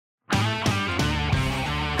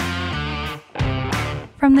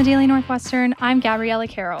From the Daily Northwestern, I'm Gabriella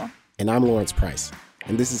Carroll. And I'm Lawrence Price.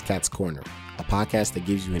 And this is Cat's Corner, a podcast that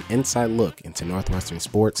gives you an inside look into Northwestern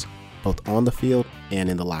sports, both on the field and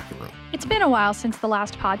in the locker room. It's been a while since the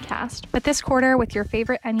last podcast, but this quarter, with your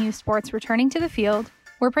favorite NU sports returning to the field,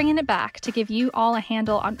 we're bringing it back to give you all a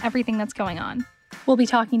handle on everything that's going on. We'll be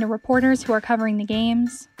talking to reporters who are covering the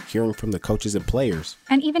games, hearing from the coaches and players,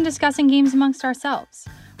 and even discussing games amongst ourselves.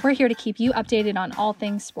 We're here to keep you updated on all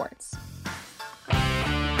things sports.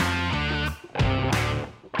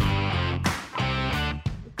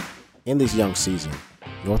 In this young season,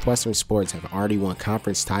 Northwestern sports have already won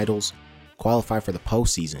conference titles, qualified for the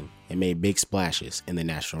postseason, and made big splashes in the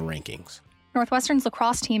national rankings. Northwestern's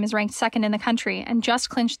lacrosse team is ranked second in the country and just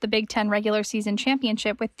clinched the Big Ten regular season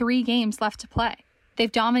championship with 3 games left to play.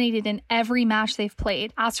 They've dominated in every match they've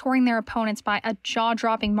played, outscoring their opponents by a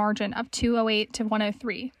jaw-dropping margin of 208 to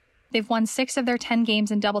 103. They've won 6 of their 10 games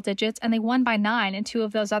in double digits, and they won by 9 in 2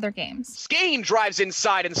 of those other games. Skane drives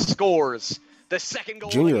inside and scores. The second goal.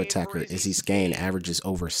 Junior attacker Izzy Skane averages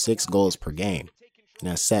over 6 goals per game and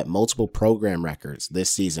has set multiple program records this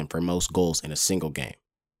season for most goals in a single game,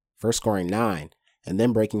 first scoring 9 and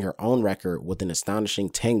then breaking her own record with an astonishing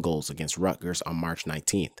 10 goals against Rutgers on March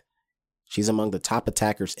 19th. She's among the top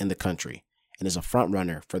attackers in the country and is a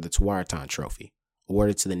frontrunner for the Tewaaraton Trophy,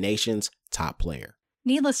 awarded to the nation's top player.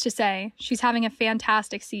 Needless to say, she's having a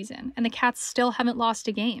fantastic season, and the Cats still haven't lost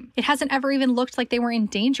a game. It hasn't ever even looked like they were in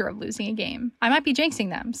danger of losing a game. I might be jinxing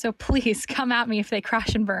them, so please come at me if they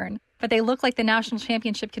crash and burn, but they look like the national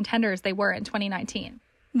championship contenders they were in 2019.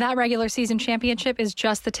 That regular season championship is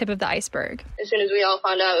just the tip of the iceberg. As soon as we all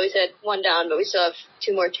found out, we said 1 down, but we still have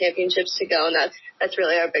 2 more championships to go, and that's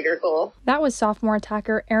really our bigger goal. That was sophomore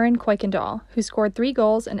attacker Aaron Kuykendall, who scored 3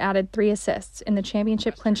 goals and added 3 assists in the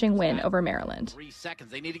championship-clinching win over Maryland. 3 seconds,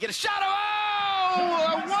 they need to get a shot.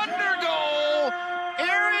 Oh, a wonder goal!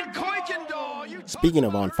 Aaron Kuykendall! Speaking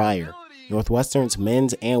of on fire, Northwestern's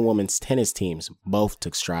men's and women's tennis teams both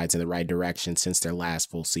took strides in the right direction since their last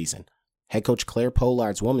full season. Head coach Claire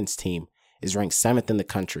Pollard's women's team is ranked 7th in the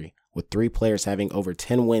country, with 3 players having over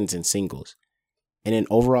 10 wins in singles. In an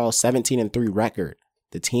overall 17-3 record,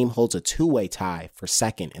 the team holds a 2-way tie for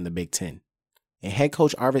 2nd in the Big Ten. And head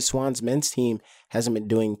coach Arvid Swan's men's team hasn't been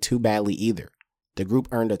doing too badly either. The group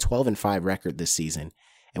earned a 12-5 record this season,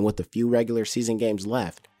 and with a few regular season games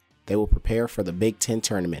left, they will prepare for the Big Ten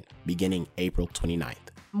tournament beginning April 29th.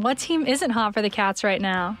 What team isn't hot for the Cats right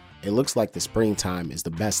now? It looks like the springtime is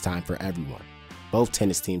the best time for everyone. Both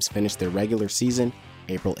tennis teams finished their regular season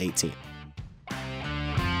April 18th.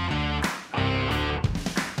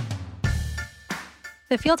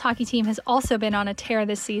 The field hockey team has also been on a tear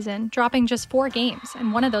this season, dropping just 4 games,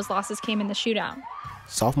 and one of those losses came in the shootout.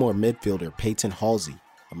 Sophomore midfielder Peyton Halsey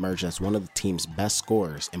emerged as one of the team's best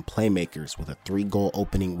scorers and playmakers with a 3-goal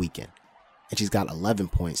opening weekend, and she's got 11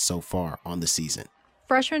 points so far on the season.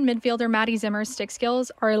 Freshman midfielder Maddie Zimmer's stick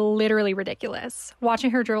skills are literally ridiculous.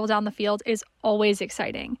 Watching her dribble down the field is always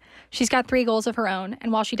exciting. She's got 3 goals of her own,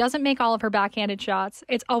 and while she doesn't make all of her backhanded shots,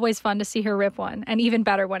 it's always fun to see her rip one, and even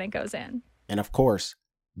better when it goes in. And of course,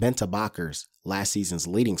 Benta Bakkers, last season's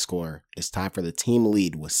leading scorer, is tied for the team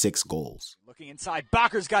lead with 6 goals. Looking inside,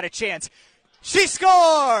 Bakkers got a chance. She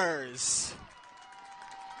scores!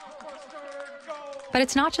 But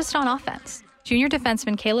it's not just on offense. Junior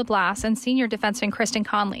defenseman Caleb Lass and senior defenseman Kristen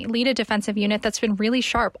Conley lead a defensive unit that's been really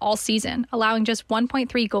sharp all season, allowing just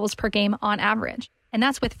 1.3 goals per game on average. And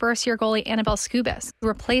that's with first-year goalie Annabelle Skubas, who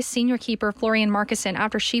replaced senior keeper Florian Markussen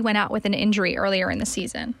after she went out with an injury earlier in the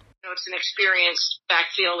season. It's an experienced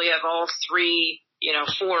backfield. We have all 3,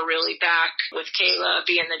 4 really back, with Kayla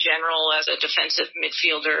being the general as a defensive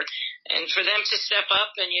midfielder. And for them to step up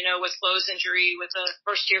and, with Flo's injury, with a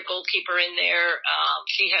first-year goalkeeper in there,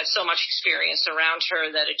 she had so much experience around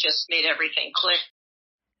her that it just made everything click.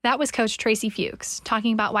 That was Coach Tracy Fuchs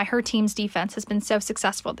talking about why her team's defense has been so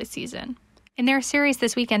successful this season. In their series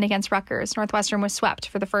this weekend against Rutgers, Northwestern was swept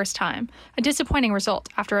for the first time, a disappointing result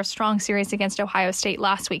after a strong series against Ohio State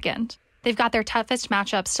last weekend. They've got their toughest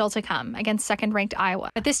matchup still to come against second-ranked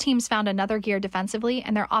Iowa, but this team's found another gear defensively,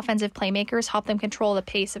 and their offensive playmakers help them control the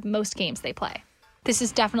pace of most games they play. This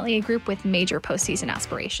is definitely a group with major postseason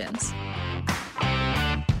aspirations.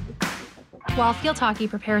 While field hockey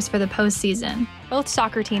prepares for the postseason, both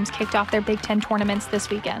soccer teams kicked off their Big Ten tournaments this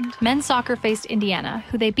weekend. Men's soccer faced Indiana,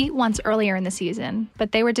 who they beat once earlier in the season,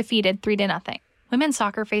 but they were defeated 3-0. Women's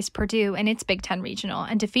soccer faced Purdue in its Big Ten regional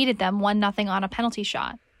and defeated them 1-0 on a penalty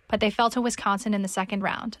shot, but they fell to Wisconsin in the second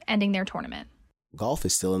round, ending their tournament. Golf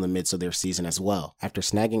is still in the midst of their season as well, after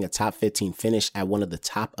snagging a top 15 finish at one of the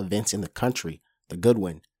top events in the country, the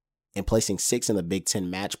Goodwin, and placing 6th in the Big Ten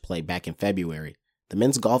match play back in February. The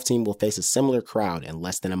men's golf team will face a similar crowd in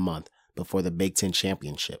less than a month before the Big Ten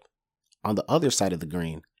Championship. On the other side of the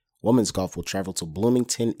green, women's golf will travel to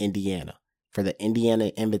Bloomington, Indiana for the Indiana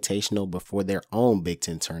Invitational before their own Big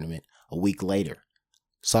Ten tournament a week later.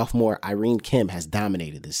 Sophomore Irene Kim has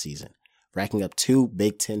dominated this season, racking up 2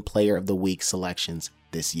 Big Ten Player of the Week selections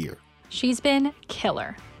this year. She's been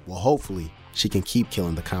killer. Well, hopefully, she can keep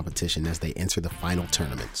killing the competition as they enter the final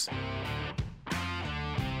tournaments.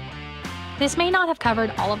 This may not have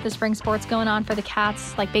covered all of the spring sports going on for the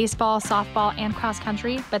Cats, like baseball, softball, and cross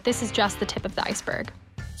country, but this is just the tip of the iceberg.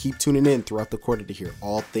 Keep tuning in throughout the quarter to hear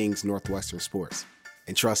all things Northwestern sports.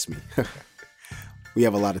 And trust me, we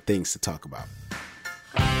have a lot of things to talk about.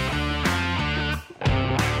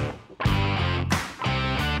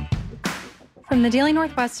 From the Daily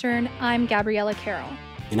Northwestern, I'm Gabriella Carroll.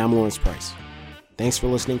 And I'm Lawrence Price. Thanks for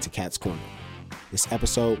listening to Cats Corner. This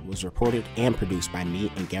episode was reported and produced by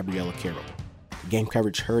me and Gabriella Carroll. The game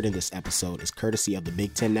coverage heard in this episode is courtesy of the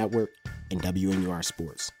Big Ten Network and WNUR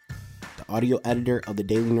Sports. The audio editor of the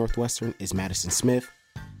Daily Northwestern is Madison Smith.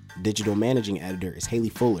 The digital managing editor is Haley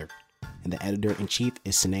Fuller. And the editor-in-chief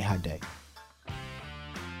is Sineha Day.